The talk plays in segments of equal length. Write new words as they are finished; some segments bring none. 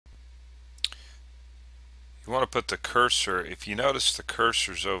you want to put the cursor, if you notice the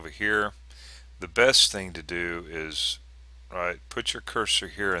cursor's over here, the best thing to do is, put your cursor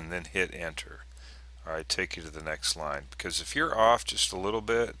here and then hit enter. Alright, take you to the next line, because if you're off just a little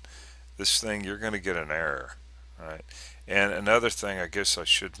bit, this thing, you're going to get an error. Alright, and another thing I guess I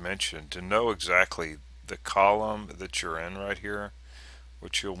should mention, to know exactly the column that you're in right here,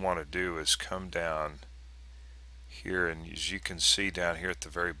 what you'll want to do is come down here, and as you can see down here at the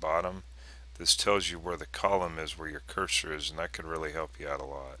very bottom, this tells you where the column is, where your cursor is, and that could really help you out a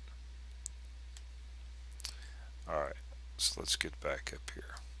lot. Alright, so let's get back up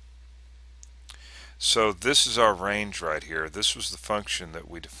here. So this is our range right here. This was the function that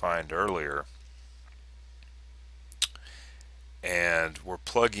we defined earlier, and we're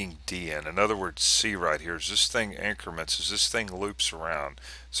plugging D in. In other words, C right here, as this thing increments, as this thing loops around.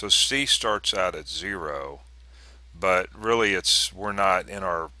 So C starts out at 0, but really we're not in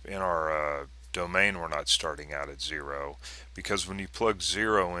our domain, we're not starting out at 0, because when you plug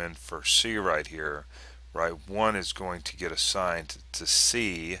 0 in for C right here, 1 is going to get assigned to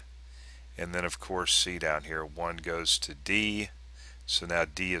C, and then of course C down here, 1 goes to D, so now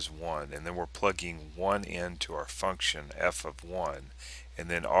D is 1, and then we're plugging 1 into our function f of 1, and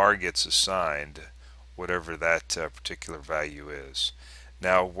then R gets assigned whatever that particular value is.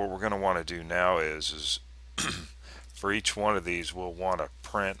 Now what we're going to want to do now is for each one of these we'll want to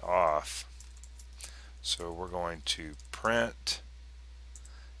print off. So we're going to print,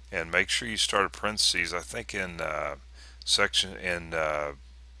 and make sure you start a parentheses. I think in section in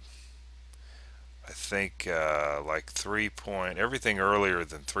like 3 point, everything earlier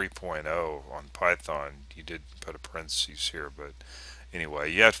than 3.0 on Python, you did put a parentheses here, but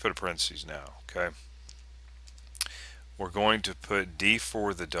anyway, you have to put a parentheses now. Okay, we're going to put D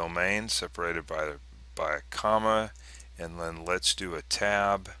for the domain, separated by a comma, and then let's do a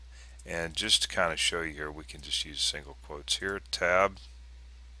tab. And just to kind of show you here, we can just use single quotes here, tab,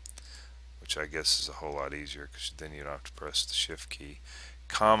 which I guess is a whole lot easier because then you don't have to press the shift key,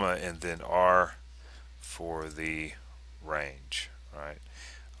 comma, and then R for the range.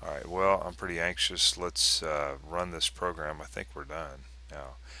 Alright, well, I'm pretty anxious. Let's run this program. I think we're done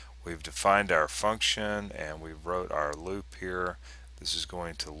now. We've defined our function and we wrote our loop here. This is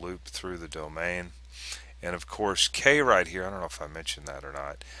going to loop through the domain, and of course K right here, I don't know if I mentioned that or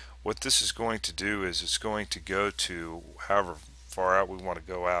not. What this is going to do is it's going to go to however far out we want to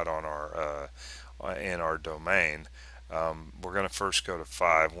go out on our in our domain. We're going to first go to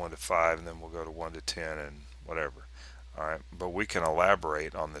 1 to 5, and then we'll go to 1 to 10 and whatever. Alright, but we can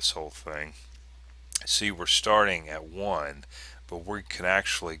elaborate on this whole thing. See, we're starting at 1, but we can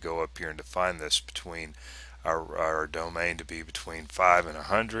actually go up here and define this between our domain to be between 5 and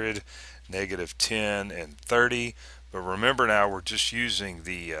 100, negative 10 and 30. But remember, now we're just using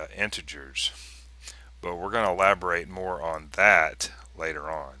the integers, but we're going to elaborate more on that later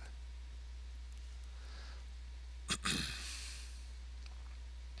on.